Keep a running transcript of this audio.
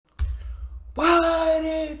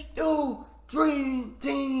Yo, Dream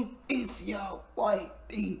Team, it's your boy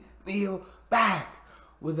Neal back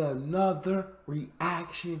with another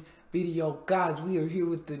reaction video. Guys, we are here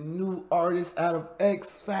with the new artist out of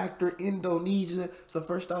X Factor, Indonesia. It's the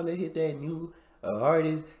first time they hit that new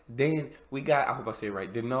artist. Then we got, I hope I say it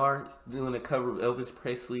right, Danar doing a cover of Elvis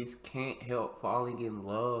Presley's Can't Help Falling in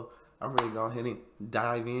Love. I'm ready to go ahead and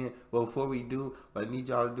dive in. But before we do, what I need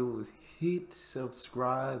y'all to do is hit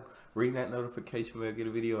subscribe, ring that notification bell, get a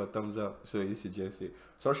video a thumbs up, so you suggest it.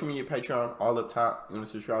 Social media, Patreon, all up top. You want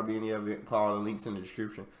to subscribe to any of it, put all the links in the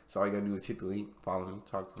description. So all you gotta do is hit the link, follow me,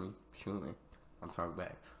 talk to me, shoot me. I'm talking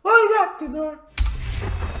back. What you got, Danar?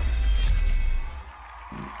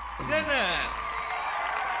 Danar.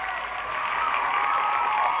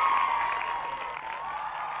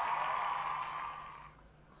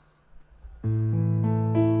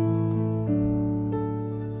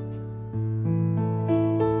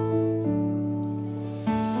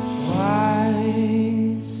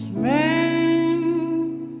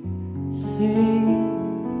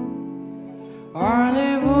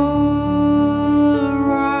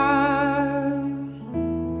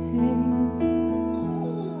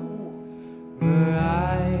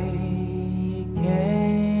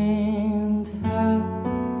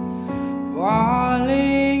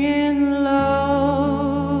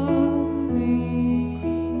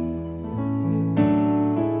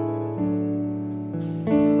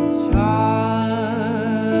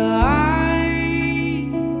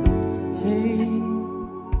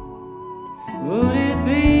 Would it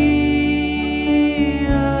be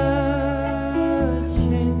a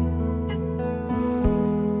shame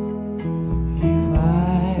if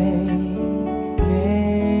I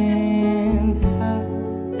can't help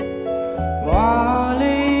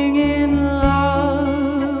falling in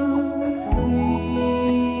love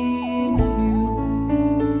with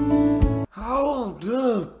you? Hold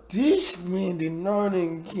up, this man Danar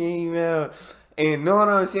done came out. And know what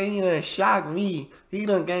I'm saying? He done shocked me. He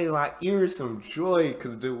done gave my ears some joy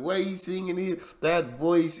because the way he's singing it, that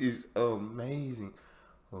voice is amazing.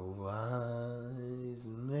 A wise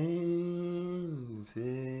man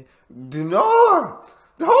said, Danar!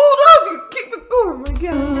 Hold up! You keep it going, my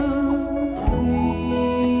God.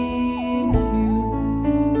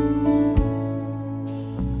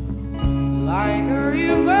 Like a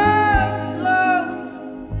river flows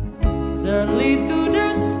sadly to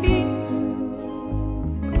the sea,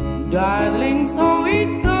 darling, so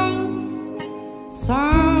it goes.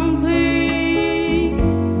 Some things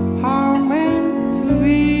are meant to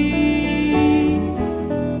be.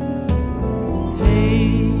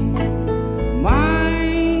 Take my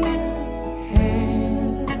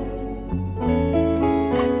hand,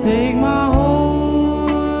 take my whole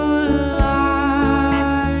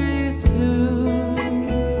life too,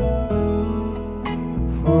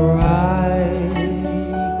 for I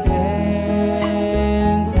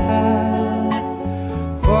can't help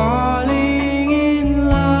falling in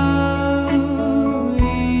love with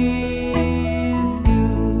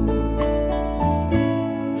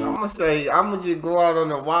you. I'ma just go out on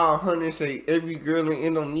a wild hunt and say every girl in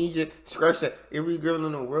Indonesia, scratch that, every girl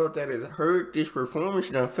in the world that has heard this performance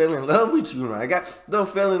done fell in love with you, right guy? Done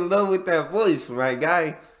fell in love with that voice, right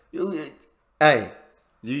guy? Hey,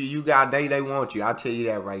 you got they want you. I'll tell you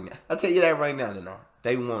that right now. I'll tell you that right now, Danar.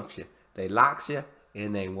 They want you. They locks you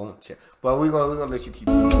and they want you. But we're gonna let you keep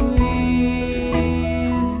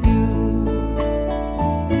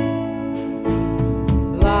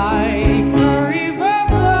Like a river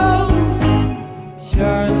flows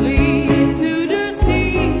surely to the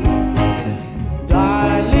sea,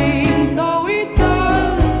 darling, so it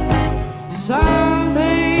goes. Something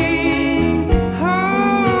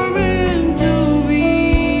are meant to be.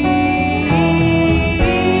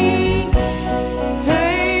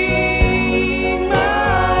 Take my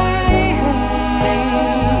hand,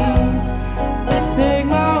 take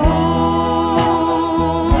my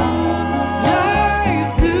whole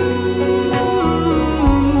life too,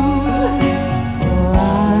 for I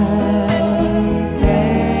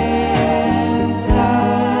can't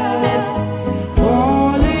help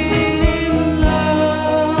falling in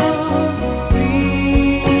love with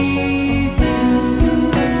you,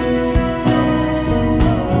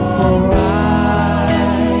 for I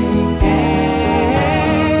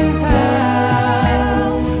can't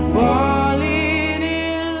help falling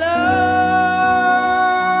in love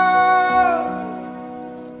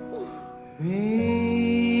with you.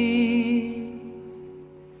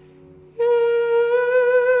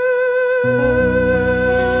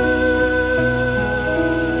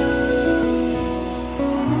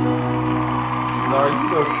 Danar, you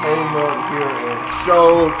done came up here and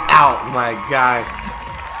showed out, my guy.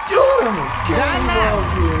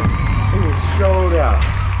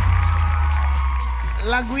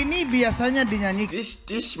 Lagu ini biasanya dinyanyikan.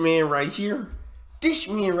 This man right here,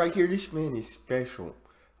 this man is special.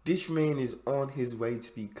 This man is on his way to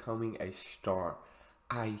becoming a star.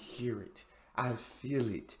 I hear it. I feel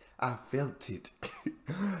it. I felt it.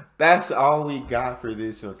 That's all we got for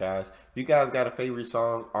this one, guys. If you guys got a favorite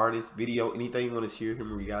song, artist, video, anything you want to hear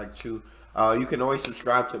him react to, you can always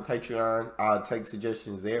subscribe to Patreon. I'll take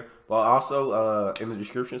suggestions there. But also, in the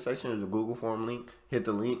description section, there's a Google form link. Hit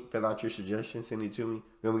the link, fill out your suggestions, send it to me.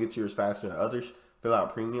 Then we get to yours faster than others. Fill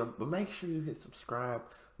out premium. But make sure you hit subscribe.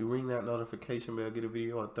 You ring that notification bell, get a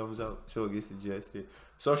video a thumbs up so it gets suggested.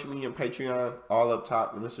 Social media and Patreon, all up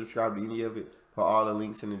top. Don't subscribe to any of it. Put all the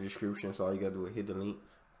links in the description. So all you gotta do is hit the link,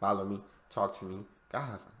 follow me, talk to me.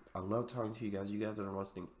 Guys, I love talking to you guys. You guys are the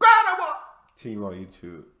most incredible team on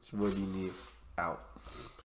YouTube. It's what you need. Out.